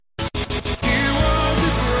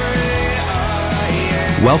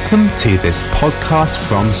Welcome to this podcast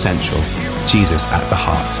from Central, Jesus at the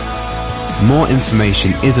Heart. More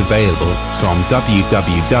information is available from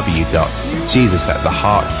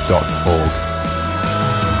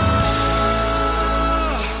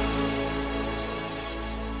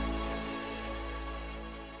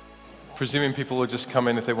Presuming people will just come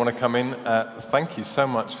in if they want to come in, thank you so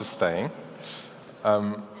much for staying.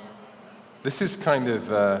 This is kind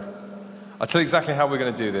of, I'll tell you exactly how we're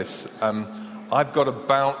going to do this. I've got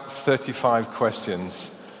about 35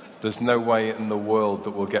 questions. There's no way in the world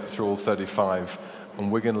that we'll get through all 35, and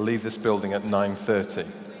we're going to leave this building at 9:30,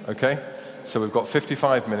 okay? So we've got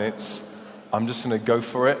 55 minutes. I'm just going to go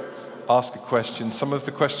for it, ask a question. Some of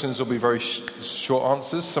the questions will be very short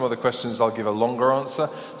answers. Some of the questions I'll give a longer answer.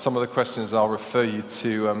 Some of the questions I'll refer you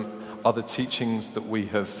to other teachings that we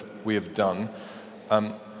have done.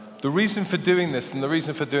 The reason for doing this and the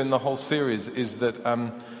reason for doing the whole series is that,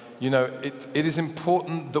 it is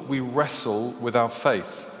important that we wrestle with our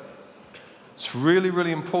faith. It's really,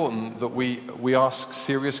 really important that we ask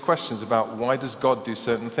serious questions about why does God do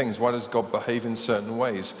certain things? Why does God behave in certain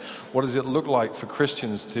ways? What does it look like for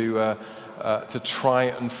Christians to try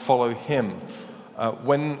and follow Him?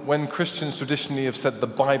 When Christians traditionally have said the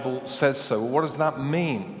Bible says so, what does that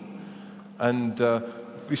mean? And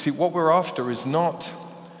you see, what we're after is not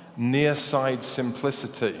near-side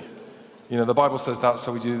simplicity. The Bible says that,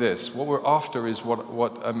 so we do this. What we're after is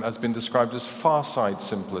what has been described as far-side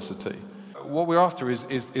simplicity. What we're after is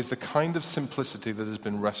the kind of simplicity that has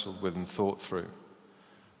been wrestled with and thought through,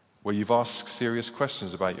 where you've asked serious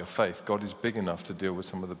questions about your faith. God is big enough to deal with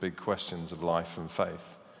some of the big questions of life and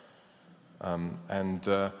faith. And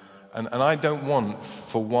I don't want,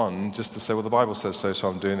 for one, just to say, well, the Bible says so, so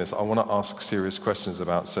I'm doing this. I want to ask serious questions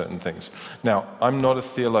about certain things. Now, I'm not a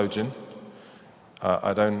theologian.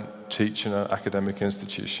 I don't teach in an academic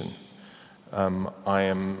institution. I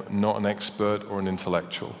am not an expert or an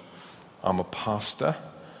intellectual. I'm a pastor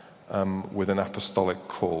with an apostolic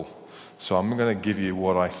call. So I'm going to give you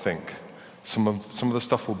what I think. Some of the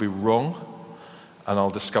stuff will be wrong, and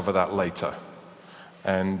I'll discover that later.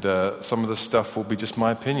 And some of the stuff will be just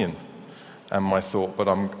my opinion and my thought, but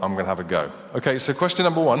I'm going to have a go. Okay, so question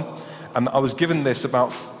number one, and I was given this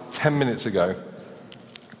about 10 minutes ago.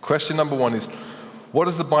 Question number one is, what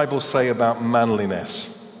does the Bible say about manliness?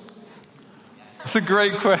 That's a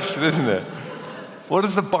great question, isn't it? What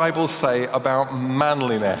does the Bible say about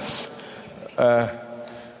manliness?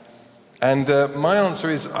 And my answer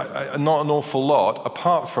is not an awful lot,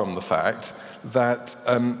 apart from the fact that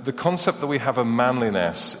the concept that we have of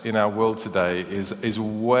manliness in our world today is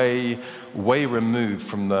way, way removed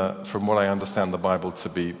from what I understand the Bible to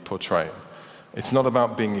be portraying. It's not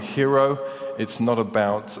about being a hero. It's not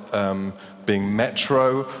about being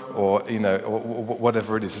metro or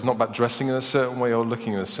whatever it is. It's not about dressing in a certain way or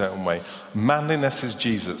looking in a certain way. Manliness is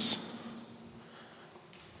Jesus.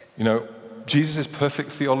 Jesus is perfect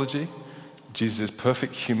theology. Jesus is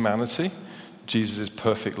perfect humanity. Jesus is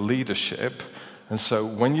perfect leadership. And so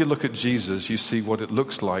when you look at Jesus, you see what it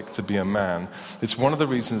looks like to be a man. It's one of the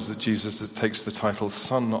reasons that Jesus takes the title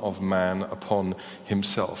Son of Man upon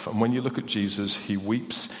himself. And when you look at Jesus, he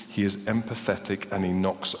weeps, he is empathetic, and he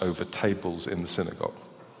knocks over tables in the synagogue.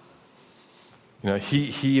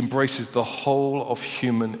 He embraces the whole of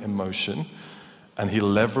human emotion, and he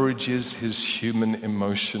leverages his human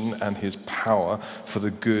emotion and his power for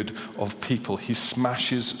the good of people. He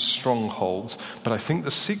smashes strongholds. But I think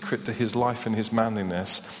the secret to his life and his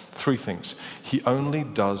manliness, three things. He only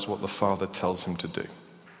does what the Father tells him to do.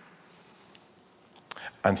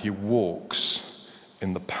 And he walks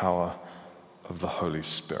in the power of the Holy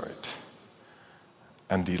Spirit.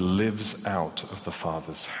 And he lives out of the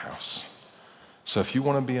Father's house. So if you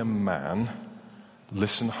want to be a man,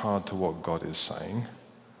 listen hard to what God is saying.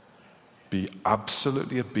 Be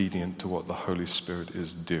absolutely obedient to what the Holy Spirit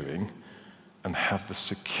is doing, and have the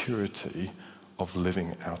security of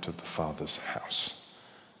living out of the Father's house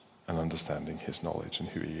and understanding his knowledge and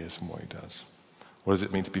who he is and what he does. What does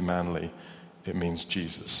it mean to be manly? It means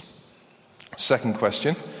Jesus. Second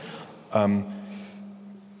question,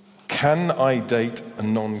 can I date a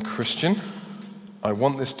non-Christian? I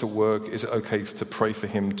want this to work. Is it okay to pray for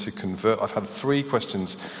him to convert? I've had 3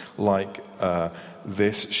 questions like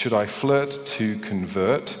this. Should I flirt to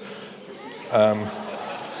convert?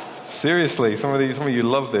 Seriously, some of you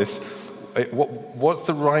love this. What's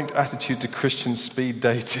the right attitude to Christian speed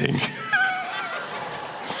dating?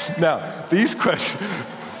 Now, these questions...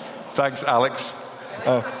 Thanks, Alex.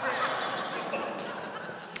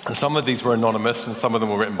 Some of these were anonymous, and some of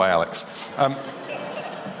them were written by Alex.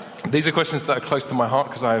 These are questions that are close to my heart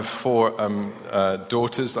because I have 4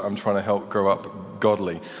 daughters that I'm trying to help grow up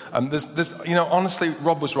godly. Honestly,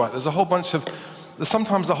 Rob was right. There's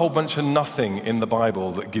sometimes a whole bunch of nothing in the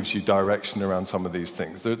Bible that gives you direction around some of these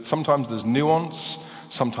things. Sometimes there's nuance,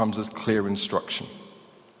 sometimes there's clear instruction.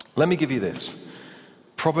 Let me give you this.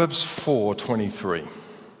 Proverbs 4:23.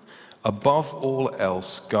 Above all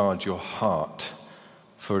else, guard your heart,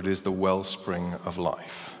 for it is the wellspring of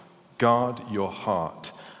life. Guard your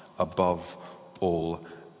heart above all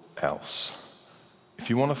else. If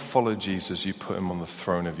you want to follow Jesus, you put him on the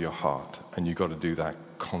throne of your heart, and you've got to do that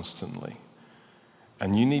constantly.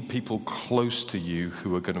 And you need people close to you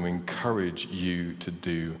who are going to encourage you to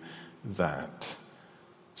do that.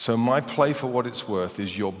 So my play, for what it's worth,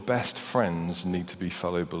 is your best friends need to be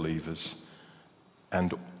fellow believers,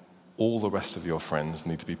 and all the rest of your friends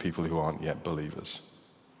need to be people who aren't yet believers.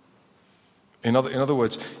 In other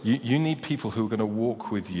words, you need people who are going to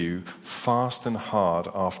walk with you fast and hard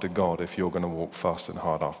after God if you're going to walk fast and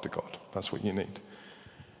hard after God. That's what you need.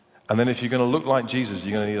 And then if you're going to look like Jesus,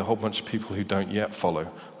 you're going to need a whole bunch of people who don't yet follow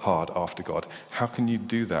hard after God. How can you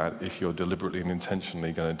do that if you're deliberately and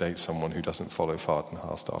intentionally going to date someone who doesn't follow hard and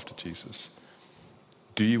fast after Jesus?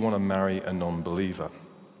 Do you want to marry a non-believer?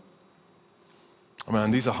 I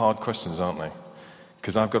mean, these are hard questions, aren't they?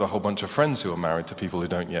 Because I've got a whole bunch of friends who are married to people who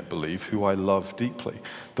don't yet believe, who I love deeply.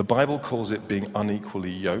 The Bible calls it being unequally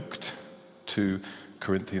yoked, 2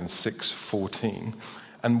 Corinthians 6:14.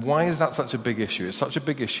 And why is that such a big issue? It's such a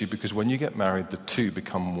big issue because when you get married, the two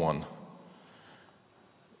become one.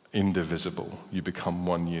 Indivisible. You become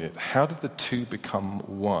one unit. How did the two become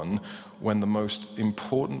one when the most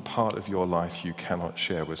important part of your life you cannot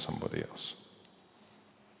share with somebody else?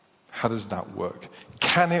 How does that work?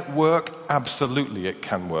 Can it work? Absolutely it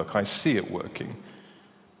can work. I see it working.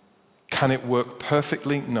 Can it work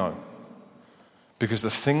perfectly? No. Because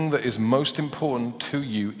the thing that is most important to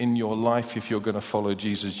you in your life, if you're going to follow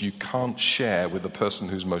Jesus, you can't share with the person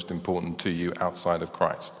who's most important to you outside of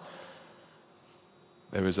Christ.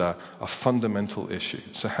 There is a fundamental issue.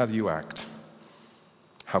 So how do you act?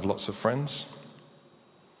 Have lots of friends?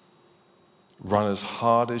 Run as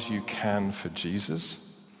hard as you can for Jesus?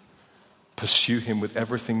 Pursue him with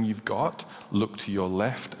everything you've got? Look to your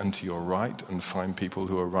left and to your right and find people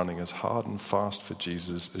who are running as hard and fast for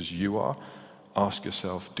Jesus as you are? Ask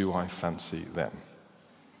yourself, do I fancy them?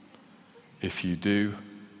 If you do,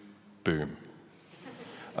 boom.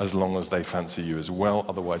 As long as they fancy you as well,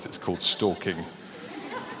 otherwise it's called stalking.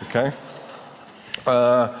 Okay?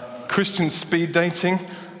 Christian speed dating,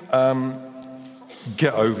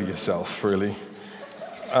 get over yourself, really.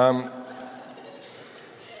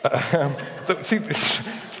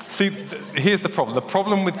 See, here's the problem. The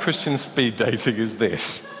problem with Christian speed dating is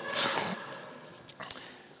this.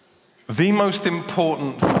 The most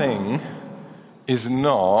important thing is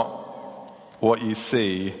not what you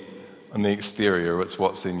see on the exterior, it's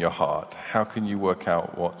what's in your heart. How can you work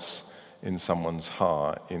out what's in someone's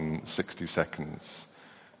heart in 60 seconds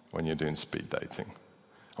when you're doing speed dating?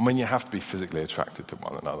 I mean, you have to be physically attracted to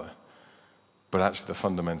one another. But actually the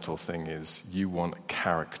fundamental thing is you want a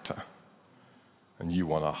character and you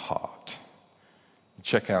want a heart.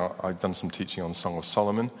 Check out, I've done some teaching on Song of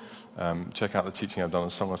Solomon. Check out the teaching I've done on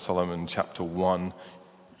Song of Solomon, chapter 1.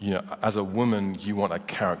 You know, as a woman, you want a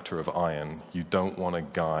character of iron. You don't want a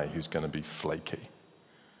guy who's going to be flaky.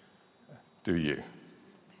 Do you?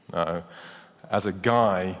 No. As a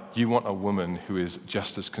guy, you want a woman who is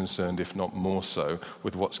just as concerned, if not more so,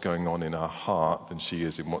 with what's going on in her heart than she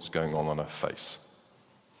is in what's going on her face.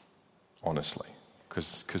 Honestly.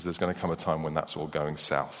 Because there's going to come a time when that's all going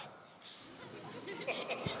south.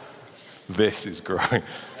 This is growing.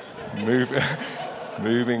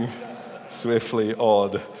 Moving swiftly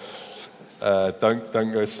odd. Don't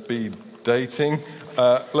go speed dating.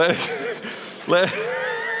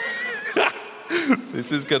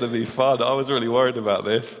 This is going to be fun. I was really worried about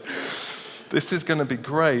this. This is going to be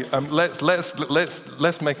great.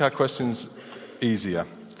 Let's make our questions easier.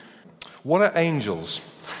 What are angels?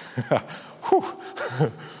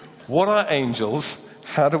 What are angels?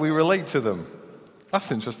 How do we relate to them? That's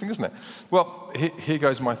interesting, isn't it? Well, here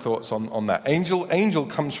goes my thoughts on that. Angel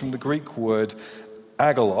comes from the Greek word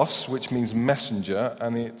agalos, which means messenger,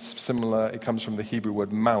 and it's similar, it comes from the Hebrew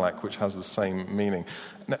word malak, which has the same meaning.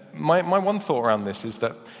 Now, my one thought around this is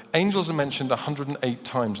that angels are mentioned 108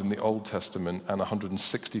 times in the Old Testament and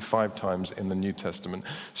 165 times in the New Testament.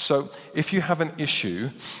 So if you have an issue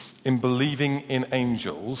in believing in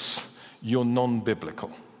angels, you're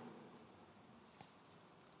non-biblical.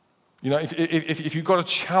 You know, if you've got a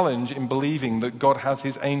challenge in believing that God has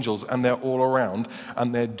his angels and they're all around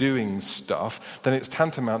and they're doing stuff, then it's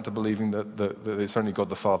tantamount to believing that it's only God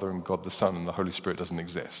the Father and God the Son and the Holy Spirit doesn't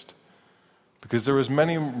exist. Because there are as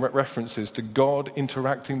many references to God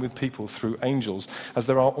interacting with people through angels as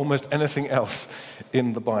there are almost anything else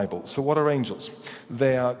in the Bible. So what are angels?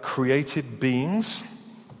 They are created beings.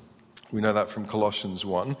 We know that from Colossians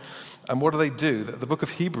 1. And what do? The book of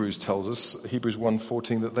Hebrews tells us, Hebrews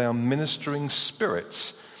 1:14, that they are ministering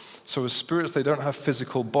spirits. So as spirits, they don't have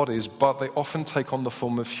physical bodies, but they often take on the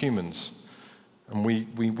form of humans. And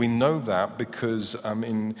we know that because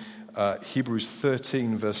in Hebrews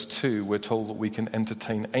 13, verse 2, we're told that we can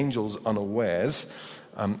entertain angels unawares.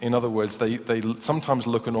 In other words, they sometimes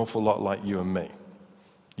look an awful lot like you and me.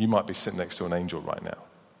 You might be sitting next to an angel right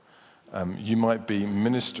now. You might be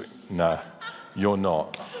ministering. No, you're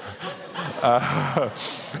not.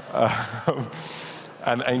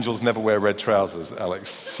 And angels never wear red trousers, Alex.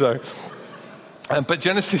 So, but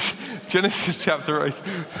Genesis chapter 8,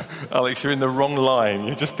 Alex, you're in the wrong line.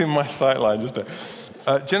 You're just in my sight line, just there.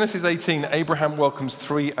 Genesis 18, Abraham welcomes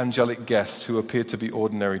 3 angelic guests who appear to be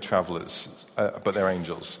ordinary travelers, but they're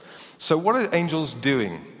angels. So what are angels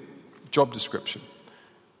doing? Job description.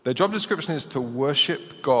 Their job description is to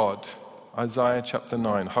worship God. Isaiah chapter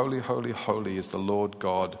 9, holy, holy, holy is the Lord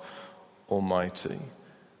God Almighty.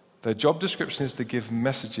 Their job description is to give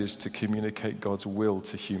messages to communicate God's will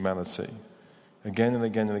to humanity. Again and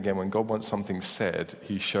again and again, when God wants something said,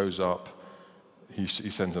 he shows up, he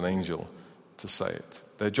sends an angel to say it.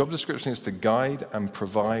 Their job description is to guide and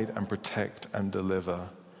provide and protect and deliver.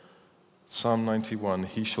 Psalm 91,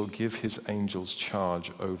 he shall give his angels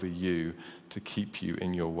charge over you to keep you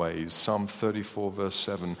in your ways. Psalm 34, verse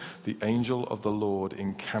 7, the angel of the Lord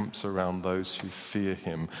encamps around those who fear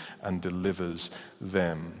him and delivers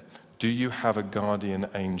them. Do you have a guardian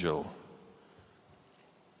angel?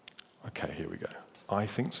 Okay, here we go. I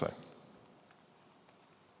think so.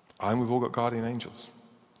 We've all got guardian angels.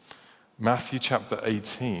 Matthew chapter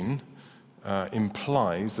 18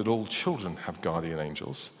 implies that all children have guardian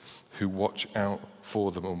angels who watch out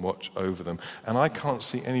for them and watch over them. And I can't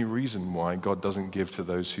see any reason why God doesn't give to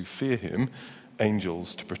those who fear him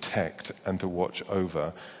angels to protect and to watch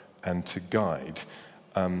over and to guide.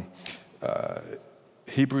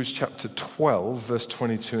 Hebrews chapter 12, verse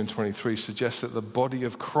 22 and 23 suggests that the body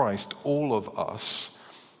of Christ, all of us,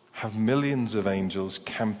 have millions of angels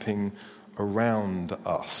camping around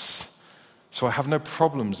us. So I have no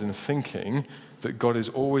problems in thinking that God is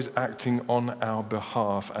always acting on our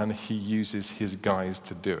behalf and he uses his guys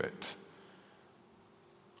to do it.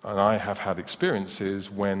 And I have had experiences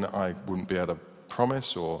when I wouldn't be able to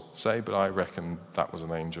promise or say, but I reckon that was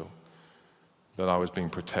an angel, that I was being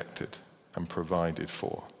protected and provided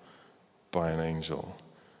for by an angel,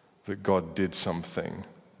 that God did something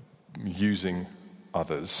using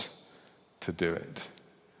others to do it.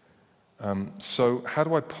 So how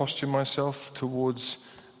do I posture myself towards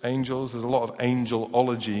angels? There's a lot of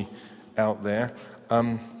angelology out there.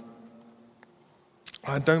 Don't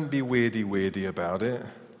be weirdy about it.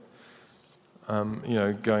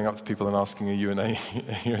 Going up to people and asking, are you an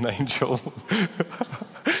angel?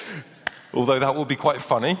 Although that will be quite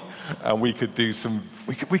funny, and we could do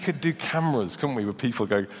cameras, couldn't we, where people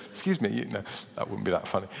go, excuse me, that wouldn't be that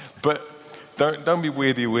funny. But don't be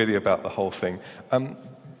weirdy about the whole thing.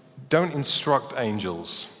 Don't instruct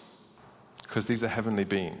angels, because these are heavenly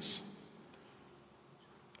beings.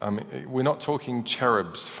 We're not talking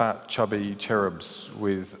cherubs, fat, chubby cherubs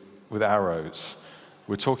with arrows.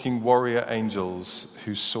 We're talking warrior angels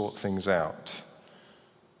who sort things out,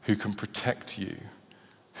 who can protect you,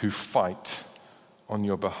 who fight on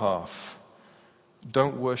your behalf.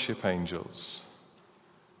 Don't worship angels,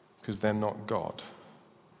 because they're not God.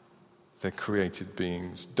 They're created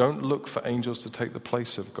beings. Don't look for angels to take the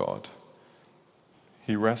place of God.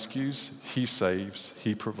 He rescues, he saves,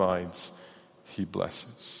 he provides, he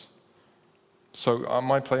blesses. So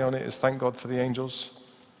my play on it is thank God for the angels.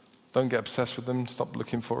 Don't get obsessed with them. Stop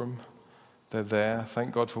looking for them. They're there.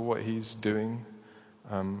 Thank God for what he's doing.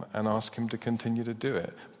 And ask him to continue to do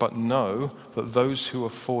it. But know that those who are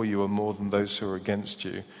for you are more than those who are against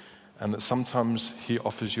you, and that sometimes he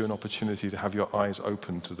offers you an opportunity to have your eyes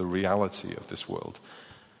open to the reality of this world,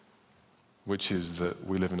 which is that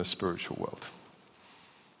we live in a spiritual world,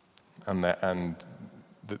 and that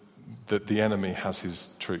the enemy has his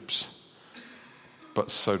troops, but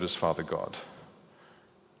so does Father God.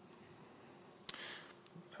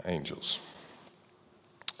 Angels.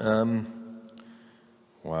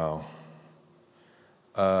 Wow.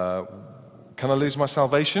 Can I lose my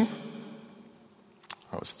salvation?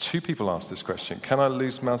 Oh, it's 2 people asked this question. Can I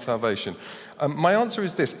lose my salvation? My answer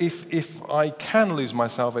is this. If I can lose my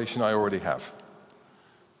salvation, I already have.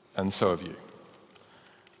 And so have you.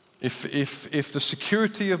 If the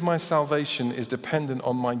security of my salvation is dependent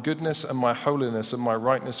on my goodness and my holiness and my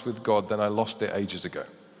rightness with God, then I lost it ages ago.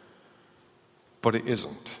 But it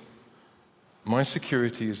isn't. My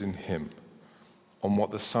security is in him, on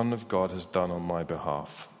what the Son of God has done on my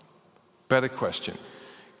behalf. Better question.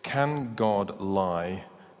 Can God lie?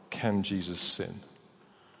 Can Jesus sin?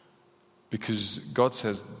 Because God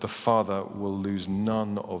says the Father will lose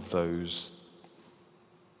none of those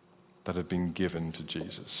that have been given to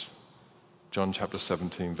Jesus. John chapter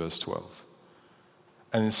 17, verse 12.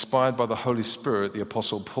 And inspired by the Holy Spirit, the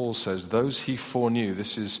Apostle Paul says, those he foreknew,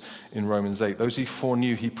 this is in Romans 8, those he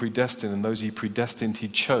foreknew he predestined, and those he predestined he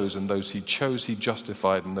chose, and those he chose he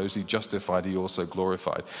justified, and those he justified he also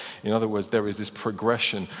glorified. In other words, there is this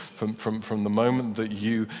progression from the moment that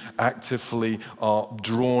you actively are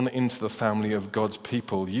drawn into the family of God's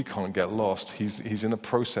people. You can't get lost. He's in a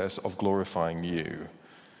process of glorifying you.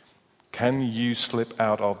 Can you slip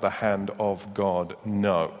out of the hand of God?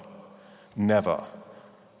 No, never.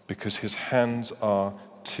 Because his hands are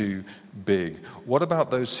too big. What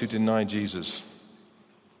about those who deny Jesus?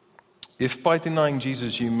 If by denying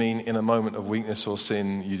Jesus you mean in a moment of weakness or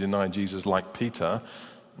sin you deny Jesus like Peter,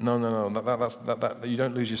 no, you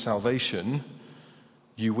don't lose your salvation.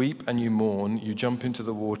 You weep and you mourn, you jump into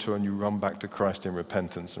the water and you run back to Christ in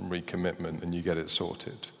repentance and recommitment and you get it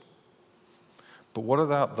sorted. But what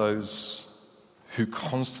about those who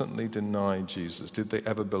constantly deny Jesus? Did they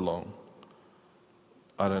ever belong?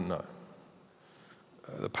 I don't know.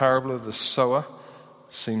 The parable of the sower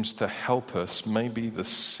seems to help us. Maybe the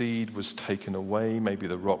seed was taken away. Maybe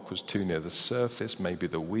the rock was too near the surface. Maybe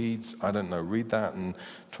the weeds. I don't know. Read that and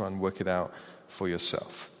try and work it out for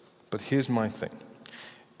yourself. But here's my thing.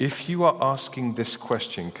 If you are asking this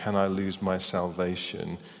question, can I lose my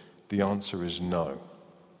salvation? The answer is no.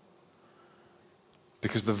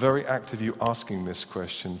 Because the very act of you asking this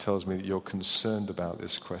question tells me that you're concerned about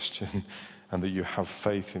this question and that you have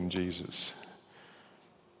faith in Jesus.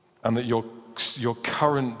 And that your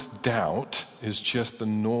current doubt is just the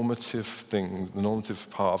normative things, the normative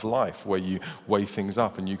part of life where you weigh things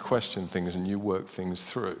up and you question things and you work things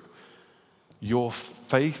through. Your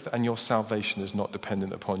faith and your salvation is not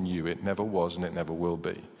dependent upon you. It never was and it never will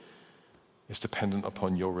be. It's dependent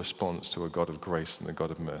upon your response to a God of grace and a God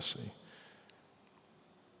of mercy.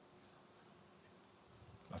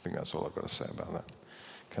 I think that's all I've got to say about that.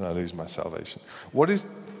 Can I lose my salvation? What is...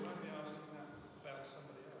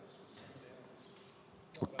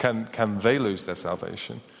 Can they lose their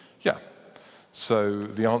salvation? Yeah. So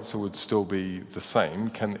the answer would still be the same.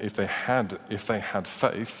 If they had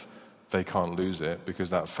faith, they can't lose it because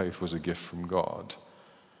that faith was a gift from God.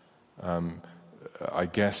 I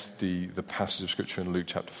guess the passage of Scripture in Luke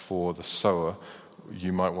chapter 4, the sower,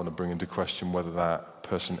 you might want to bring into question whether that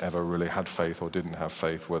person ever really had faith or didn't have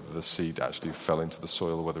faith, whether the seed actually fell into the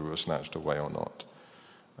soil or whether it was snatched away or not.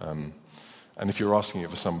 And if you're asking it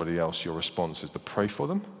for somebody else, your response is to pray for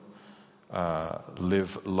them,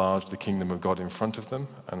 live large the kingdom of God in front of them,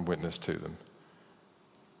 and witness to them.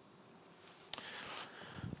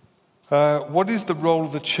 What is the role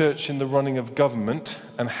of the church in the running of government,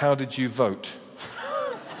 and how did you vote?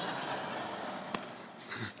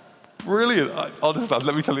 Brilliant. Honestly,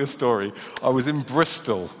 let me tell you a story. I was in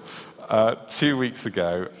Bristol 2 weeks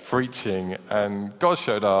ago preaching, and God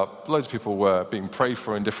showed up. Loads of people were being prayed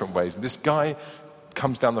for in different ways. And this guy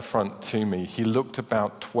comes down the front to me. He looked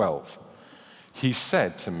about 12. He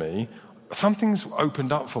said to me, something's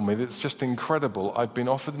opened up for me that's just incredible. I've been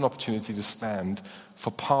offered an opportunity to stand for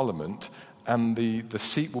Parliament, and the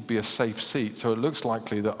seat will be a safe seat, so it looks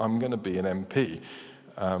likely that I'm going to be an MP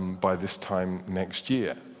by this time next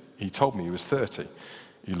year. He told me he was 30.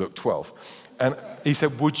 He looked 12. And he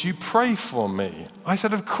said, would you pray for me? I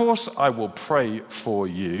said, of course I will pray for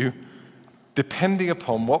you, depending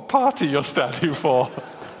upon what party you're standing for.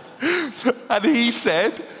 And he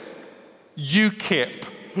said, UKIP.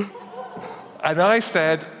 And I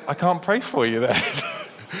said, I can't pray for you then.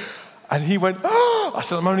 And he went, oh! I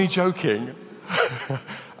said, I'm only joking.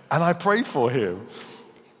 And I prayed for him.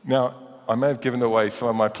 Now, I may have given away some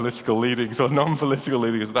of my political leanings or non-political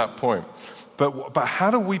leanings at that point. But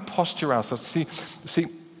how do we posture ourselves? See,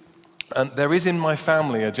 and there is in my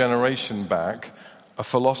family a generation back a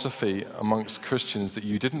philosophy amongst Christians that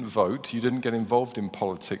you didn't vote, you didn't get involved in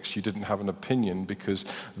politics, you didn't have an opinion because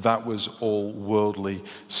that was all worldly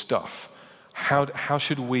stuff. How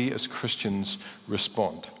should we as Christians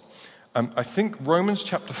respond? I think Romans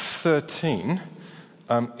chapter 13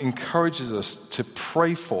 encourages us to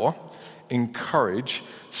pray for, encourage,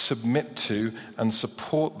 submit to, and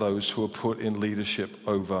support those who are put in leadership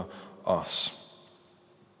over us.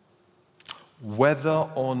 whether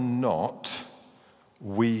or not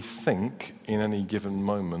we think in any given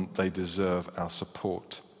moment they deserve our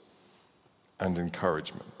support and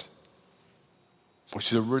encouragement.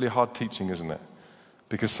 Which is a really hard teaching, isn't it?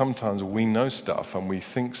 Because sometimes we know stuff and we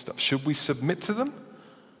think stuff. Should we submit to them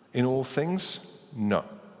in all things? No.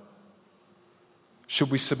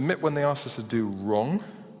 Should we submit when they ask us to do wrong?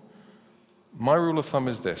 My rule of thumb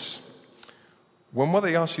is this. When what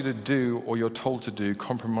they ask you to do or you're told to do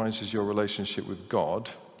compromises your relationship with God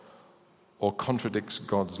or contradicts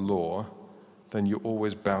God's law, then you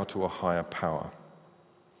always bow to a higher power.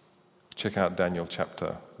 Check out Daniel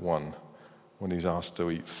chapter 1 when he's asked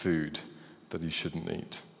to eat food that he shouldn't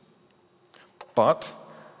eat. But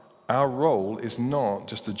our role is not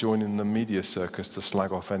just to join in the media circus to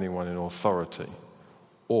slag off anyone in authority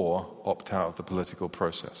or opt out of the political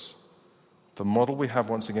process. The model we have,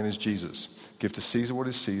 once again, is Jesus. Give to Caesar what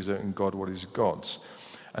is Caesar and God what is God's.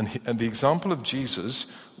 And the example of Jesus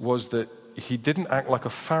was that he didn't act like a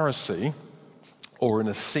Pharisee or an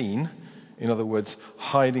Essene, in other words,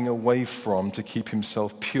 hiding away from to keep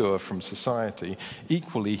himself pure from society.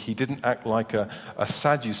 Equally, he didn't act like a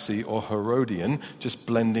Sadducee or Herodian, just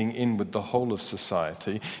blending in with the whole of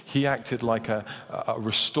society. He acted like a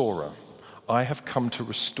restorer. I have come to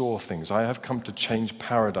restore things. I have come to change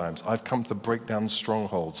paradigms. I've come to break down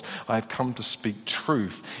strongholds. I've come to speak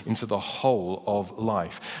truth into the whole of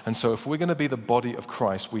life. And so if we're going to be the body of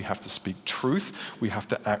Christ, we have to speak truth. We have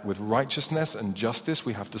to act with righteousness and justice.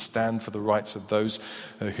 We have to stand for the rights of those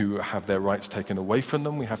who have their rights taken away from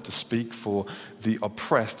them. We have to speak for the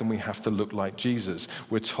oppressed, and we have to look like Jesus.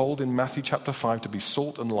 We're told in Matthew chapter 5 to be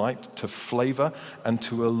salt and light, to flavor and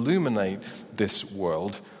to illuminate this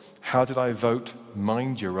world. How did I vote?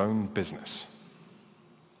 Mind your own business.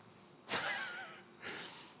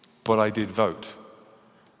 But I did vote.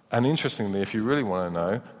 And interestingly, if you really want to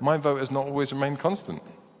know, my vote has not always remained constant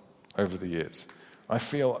over the years. I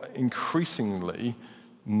feel increasingly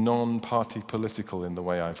non-party political in the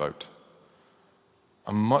way I vote.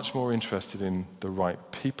 I'm much more interested in the right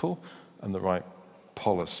people and the right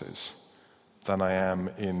policies than I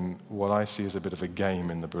am in what I see as a bit of a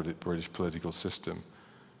game in the British political system,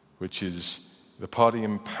 which is the party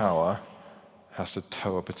in power has to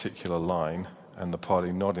toe a particular line and the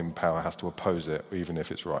party not in power has to oppose it, even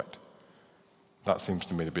if it's right. That seems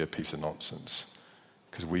to me to be a piece of nonsense,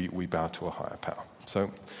 because we bow to a higher power.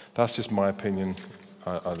 So that's just my opinion.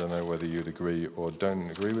 I don't know whether you'd agree or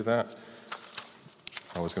don't agree with that.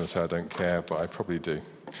 I was going to say I don't care, but I probably do.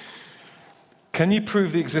 Can you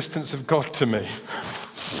prove the existence of God to me?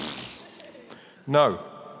 No.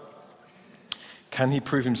 Can he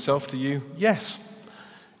prove himself to you? Yes,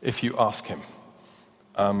 if you ask him.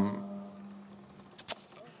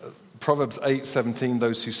 Proverbs 8:17,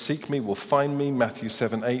 those who seek me will find me. Matthew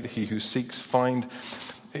 7:8, he who seeks, find.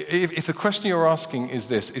 If the question you're asking is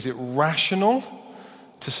this, is it rational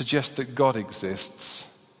to suggest that God exists?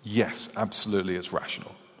 Yes, absolutely, it's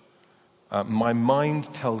rational. My mind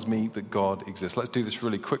tells me that God exists. Let's do this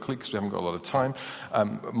really quickly because we haven't got a lot of time.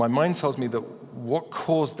 My mind tells me that what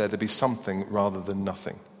caused there to be something rather than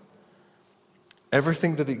nothing.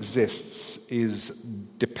 Everything that exists is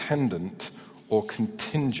dependent or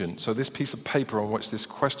contingent. So this piece of paper on which this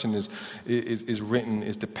question is written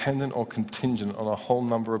is dependent or contingent on a whole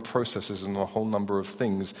number of processes and a whole number of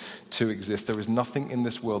things to exist. There is nothing in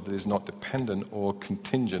this world that is not dependent or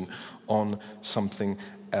contingent on something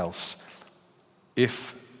else.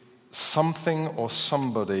 If something or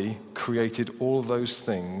somebody created all those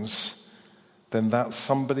things, then that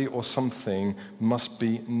somebody or something must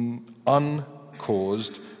be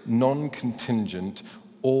uncaused, non-contingent,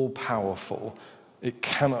 all-powerful.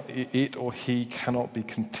 It or he cannot be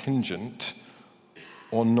contingent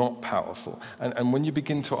or not powerful. And when you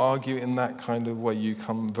begin to argue in that kind of way, you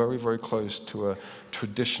come very, very close to a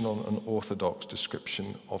traditional and orthodox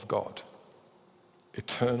description of God.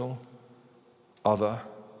 Eternal, other,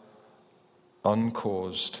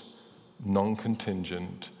 uncaused,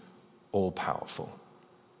 non-contingent, all-powerful.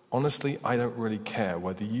 Honestly, I don't really care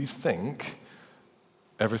whether you think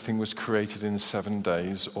everything was created in 7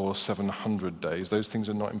 days or 700 days. Those things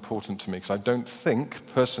are not important to me because I don't think,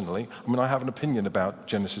 personally, I have an opinion about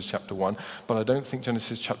Genesis chapter 1, but I don't think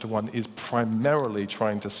Genesis chapter 1 is primarily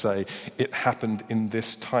trying to say it happened in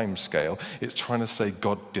this time scale. It's trying to say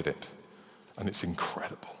God did it, and it's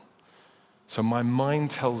incredible. So my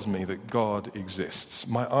mind tells me that God exists.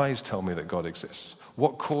 My eyes tell me that God exists.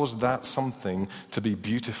 What caused that something to be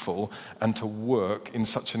beautiful and to work in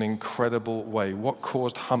such an incredible way? What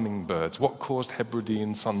caused hummingbirds? What caused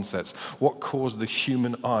Hebridean sunsets? What caused the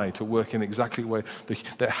human eye to work in exactly the way?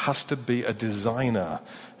 There has to be a designer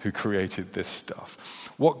who created this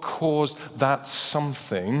stuff. What caused that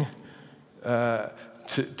something to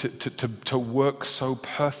work so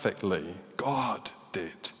perfectly? God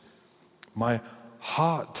did. My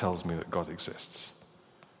heart tells me that God exists.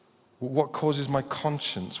 What causes my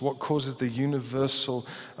conscience? What causes the universal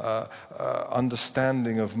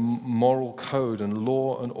understanding of moral code and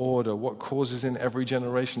law and order? What causes in every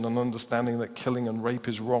generation an understanding that killing and rape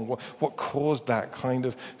is wrong? What caused that kind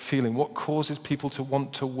of feeling? What causes people to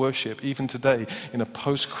want to worship, even today, in a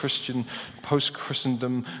post-Christian,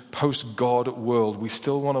 post-Christendom, post-God world? We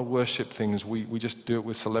still want to worship things. We just do it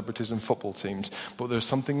with celebrities and football teams. But there's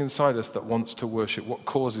something inside us that wants to worship. What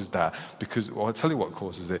causes that? Because, well, I'll tell you what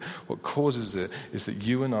causes it. What causes it is that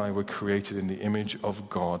you and I were created in the image of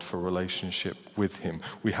God for relationship with him.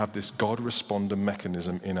 We have this God responder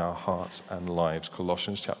mechanism in our hearts and lives.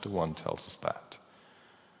 Colossians chapter 1 tells us that.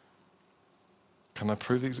 Can I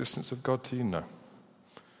prove the existence of God to you? No.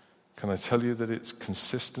 Can I tell you that it's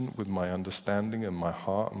consistent with my understanding and my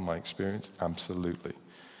heart and my experience? Absolutely.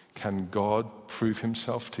 Can God prove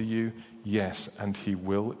himself to you? Yes, and he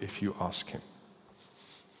will if you ask him.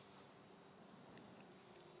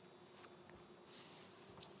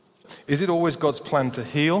 Is it always God's plan to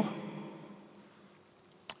heal?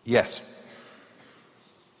 Yes.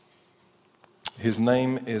 His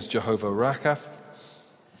name is Jehovah Rapha.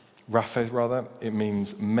 It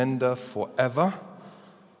means mender forever.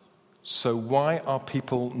 So why are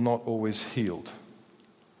people not always healed?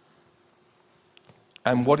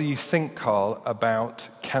 And what do you think, Carl, about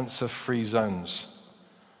cancer-free zones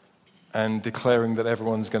and declaring that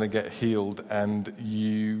everyone's going to get healed, and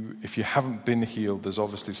if you haven't been healed, there's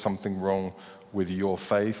obviously something wrong with your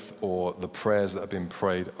faith or the prayers that have been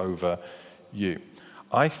prayed over you?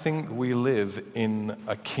 I think we live in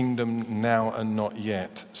a kingdom now and not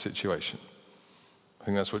yet situation. I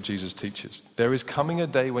think that's what Jesus teaches. There is coming a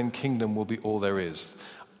day when kingdom will be all there is,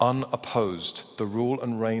 unopposed, the rule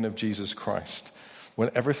and reign of Jesus Christ, when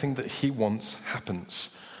everything that he wants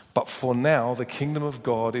happens. But for now, the kingdom of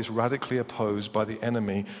God is radically opposed by the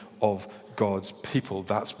enemy of God's people.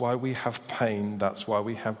 That's why we have pain. That's why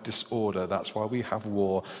we have disorder. That's why we have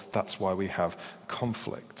war. That's why we have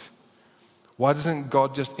conflict. Why doesn't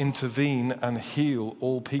God just intervene and heal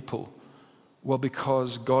all people? Well,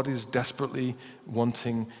 because God is desperately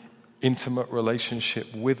wanting intimate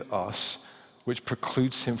relationship with us, which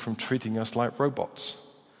precludes him from treating us like robots.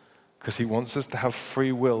 Because he wants us to have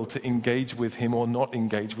free will to engage with him or not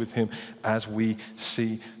engage with him as we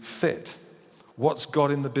see fit. What's God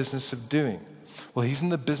in the business of doing? Well, he's in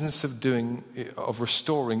the business of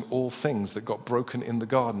restoring all things that got broken in the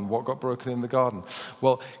garden. What got broken in the garden?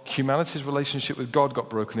 Well, humanity's relationship with God got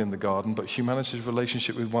broken in the garden, but humanity's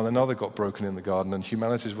relationship with one another got broken in the garden, and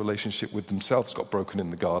humanity's relationship with themselves got broken in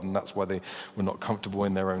the garden. That's why they were not comfortable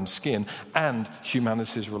in their own skin. And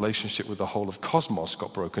humanity's relationship with the whole of cosmos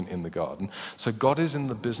got broken in the garden. So God is in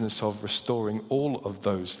the business of restoring all of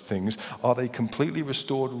those things. Are they completely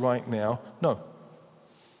restored right now? No.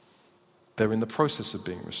 They're in the process of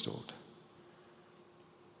being restored.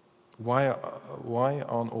 Why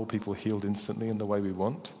aren't all people healed instantly in the way we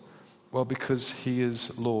want? Well, because he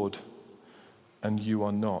is Lord and you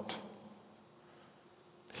are not.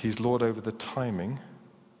 He's Lord over the timing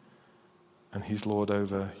and he's Lord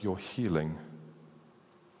over your healing.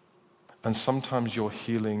 And sometimes your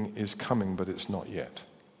healing is coming, but it's not yet.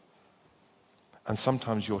 And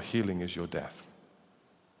sometimes your healing is your death.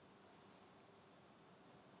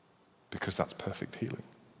 Because that's perfect healing.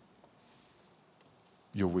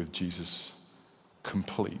 You're with Jesus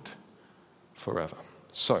complete forever.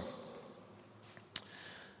 So,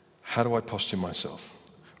 how do I posture myself?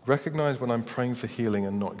 Recognize when I'm praying for healing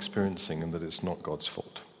and not experiencing, and that it's not God's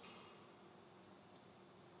fault.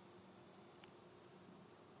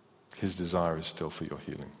 His desire is still for your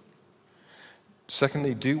healing.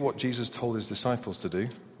 Secondly, do what Jesus told his disciples to do,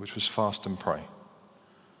 which was fast and pray.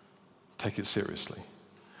 Take it seriously.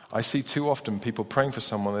 I see too often people praying for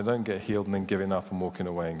someone, they don't get healed, and then giving up and walking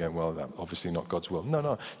away and going, well, that's obviously not God's will.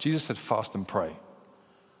 No. Jesus said fast and pray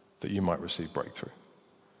that you might receive breakthrough.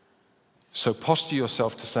 So posture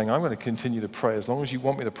yourself to saying, I'm going to continue to pray. As long as you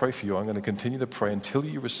want me to pray for you, I'm going to continue to pray until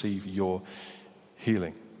you receive your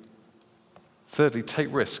healing. Thirdly,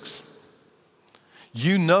 take risks.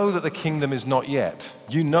 You know that the kingdom is not yet.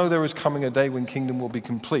 You know there is coming a day when kingdom will be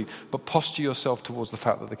complete, but posture yourself towards the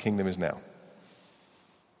fact that the kingdom is now.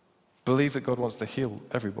 Believe that God wants to heal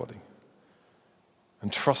everybody.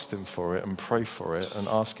 And trust him for it and pray for it and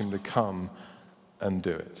ask him to come and do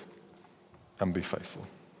it and be faithful.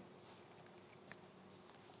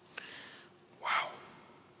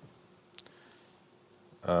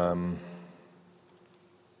 Wow.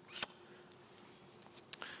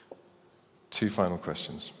 Two final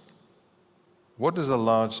questions. What does a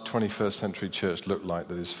large 21st century church look like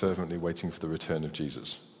that is fervently waiting for the return of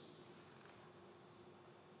Jesus?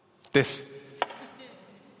 This.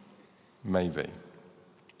 Maybe.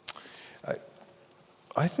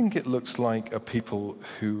 I think it looks like a people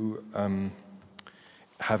who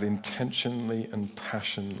have intentionally and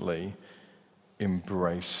passionately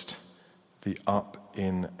embraced the up,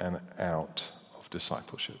 in, and out of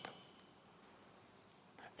discipleship.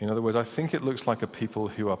 In other words, I think it looks like a people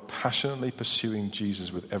who are passionately pursuing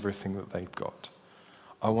Jesus with everything that they've got.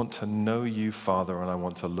 I want to know you, Father, and I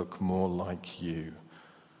want to look more like you.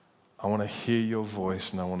 I want to hear your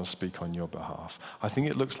voice and I want to speak on your behalf. I think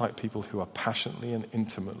it looks like people who are passionately and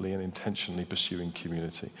intimately and intentionally pursuing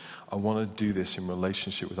community. I want to do this in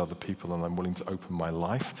relationship with other people, and I'm willing to open my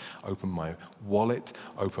life, open my wallet,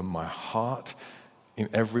 open my heart in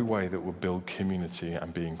every way that will build community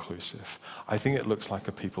and be inclusive. I think it looks like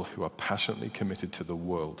a people who are passionately committed to the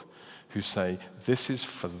world, who say, this is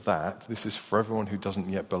for that, this is for everyone who doesn't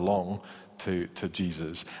yet belong to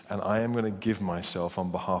Jesus, and I am going to give myself on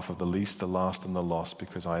behalf of the least, the last, and the lost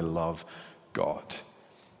because I love God.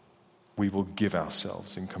 We will give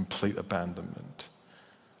ourselves in complete abandonment.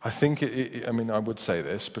 I think, I would say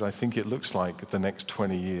this, but I think it looks like the next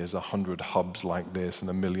 20 years, 100 hubs like this and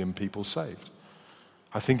 1 million people saved.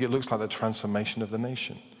 I think it looks like the transformation of the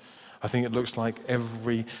nation. I think it looks like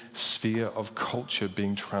every sphere of culture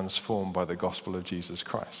being transformed by the gospel of Jesus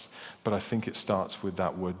Christ. But I think it starts with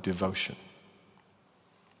that word devotion.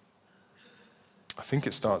 I think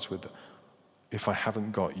it starts with, if I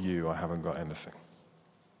haven't got you, I haven't got anything.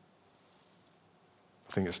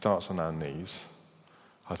 I think it starts on our knees.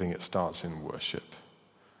 I think it starts in worship.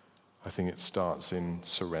 I think it starts in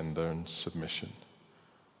surrender and submission.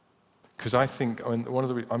 Because I think,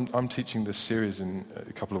 I'm teaching this series in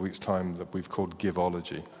a couple of weeks' time that we've called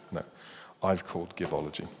Giveology. No, I've called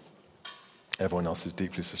Giveology. Everyone else is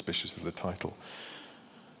deeply suspicious of the title.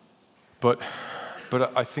 But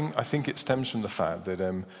I think it stems from the fact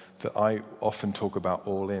that I often talk about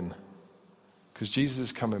all in. Because Jesus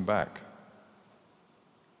is coming back.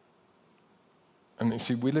 And you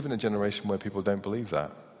see, we live in a generation where people don't believe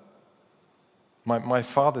that. My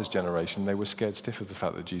father's generation, they were scared stiff of the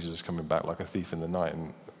fact that Jesus is coming back like a thief in the night,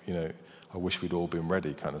 and, I wish we'd all been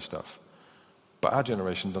ready kind of stuff. But our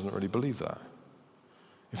generation doesn't really believe that.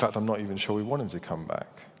 In fact, I'm not even sure we want him to come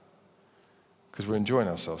back, because we're enjoying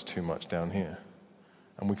ourselves too much down here.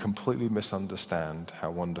 And we completely misunderstand how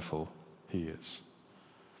wonderful he is.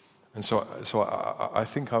 And so I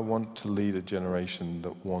think I want to lead a generation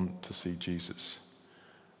that want to see Jesus.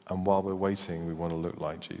 And while we're waiting, we want to look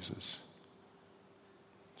like Jesus.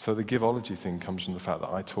 So the Giveology thing comes from the fact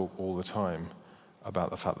that I talk all the time about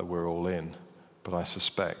the fact that we're all in, but I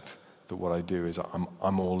suspect that what I do is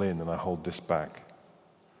I'm all in and I hold this back.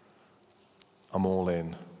 I'm all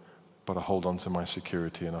in, but I hold on to my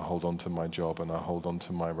security and I hold on to my job and I hold on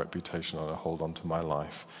to my reputation and I hold on to my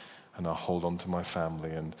life and I hold on to my family,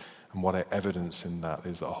 and what I evidence in that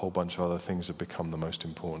is that a whole bunch of other things have become the most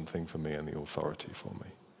important thing for me and the authority for me.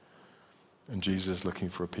 And Jesus is looking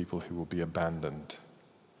for a people who will be abandoned,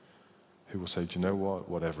 who will say, do you know what?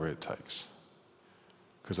 Whatever it takes.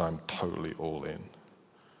 Because I'm totally all in.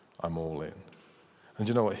 I'm all in. And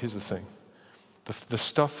you know what? Here's the thing. The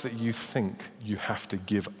stuff that you think you have to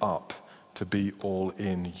give up to be all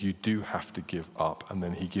in, you do have to give up, and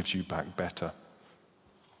then he gives you back better.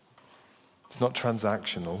 It's not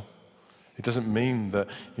transactional. It doesn't mean that,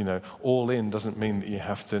 all in doesn't mean that you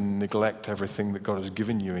have to neglect everything that God has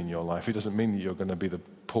given you in your life. It doesn't mean that you're going to be the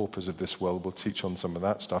paupers of this world. We'll teach on some of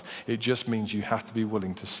that stuff. It just means you have to be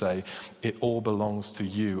willing to say, it all belongs to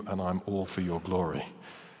you and I'm all for your glory.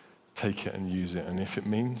 Take it and use it. And if it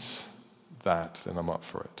means that, then I'm up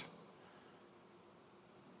for it.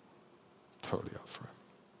 Totally up for it.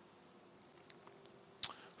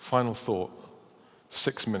 Final thought.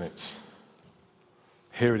 6 minutes.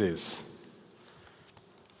 Here it is.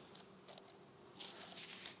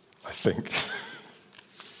 I think.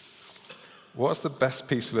 What's the best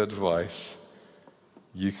piece of advice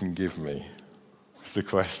you can give me? Is the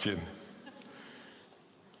question.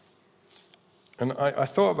 And I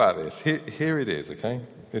thought about this. Here it is, okay?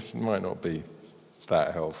 This might not be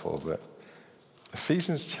that helpful, but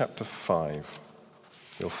Ephesians chapter 5,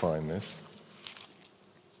 you'll find this.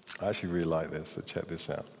 I actually really like this, so check this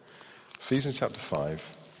out. Ephesians chapter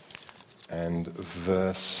 5 and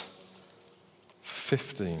verse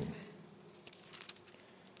 15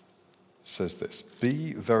 says this: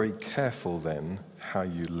 "Be very careful then how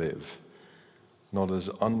you live, not as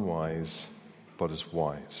unwise, but as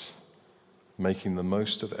wise, making the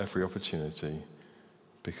most of every opportunity,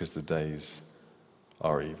 because the days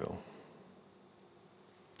are evil."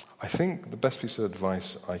 I think the best piece of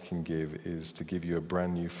advice I can give is to give you a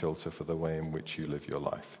brand new filter for the way in which you live your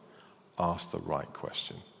life. Ask the right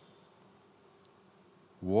question.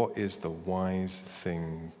 What is the wise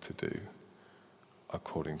thing to do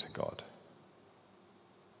according to God?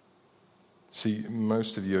 See,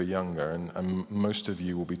 most of you are younger, and most of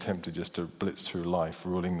you will be tempted just to blitz through life,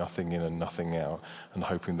 ruling nothing in and nothing out, and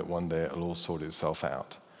hoping that one day it'll all sort itself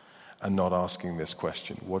out, and not asking this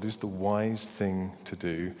question: what is the wise thing to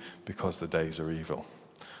do because the days are evil?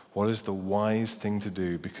 What is the wise thing to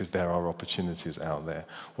do because there are opportunities out there?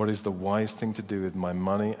 What is the wise thing to do with my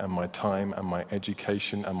money and my time and my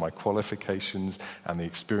education and my qualifications and the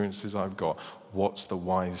experiences I've got? What's the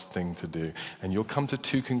wise thing to do? And you'll come to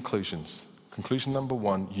two conclusions. Conclusion number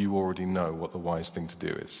one: you already know what the wise thing to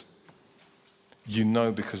do is. You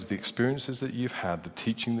know, because of the experiences that you've had, the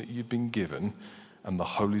teaching that you've been given, and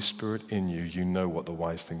the Holy Spirit in you, you know what the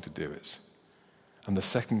wise thing to do is. And the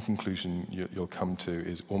second conclusion you'll come to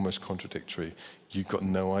is almost contradictory. You've got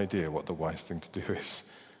no idea what the wise thing to do is,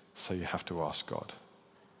 so you have to ask God.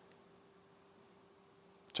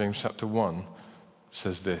 James chapter 1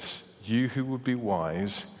 says this: "You who would be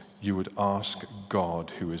wise, you would ask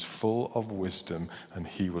God, who is full of wisdom, and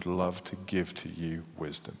he would love to give to you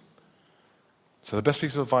wisdom." So the best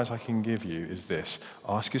piece of advice I can give you is this: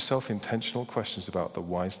 ask yourself intentional questions about the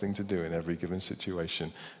wise thing to do in every given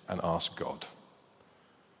situation, and ask God,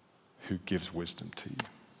 who gives wisdom to you,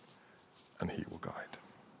 and he will guide.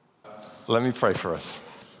 Let me pray for us.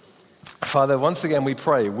 Father, once again we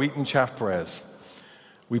pray wheat and chaff prayers.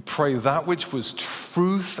 We pray that which was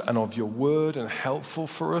truth and of your word and helpful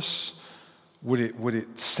for us, would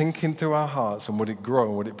it sink into our hearts, and would it grow,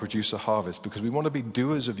 and would it produce a harvest? Because we want to be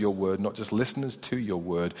doers of your word, not just listeners to your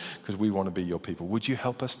word, because we want to be your people. Would you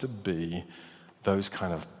help us to be those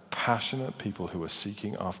kind of passionate people who are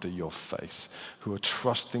seeking after your face, who are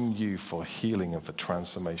trusting you for healing and for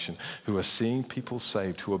transformation, who are seeing people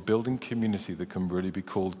saved, who are building community that can really be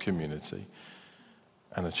called community,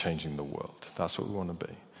 and are changing the world? That's what we want to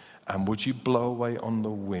be. And would you blow away on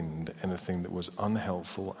the wind anything that was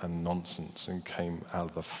unhelpful and nonsense and came out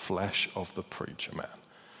of the flesh of the preacher man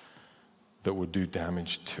that would do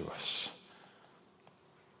damage to us?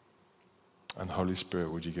 And Holy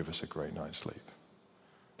Spirit, would you give us a great night's sleep?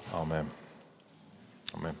 Amen.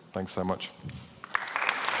 Amen. Thanks so much.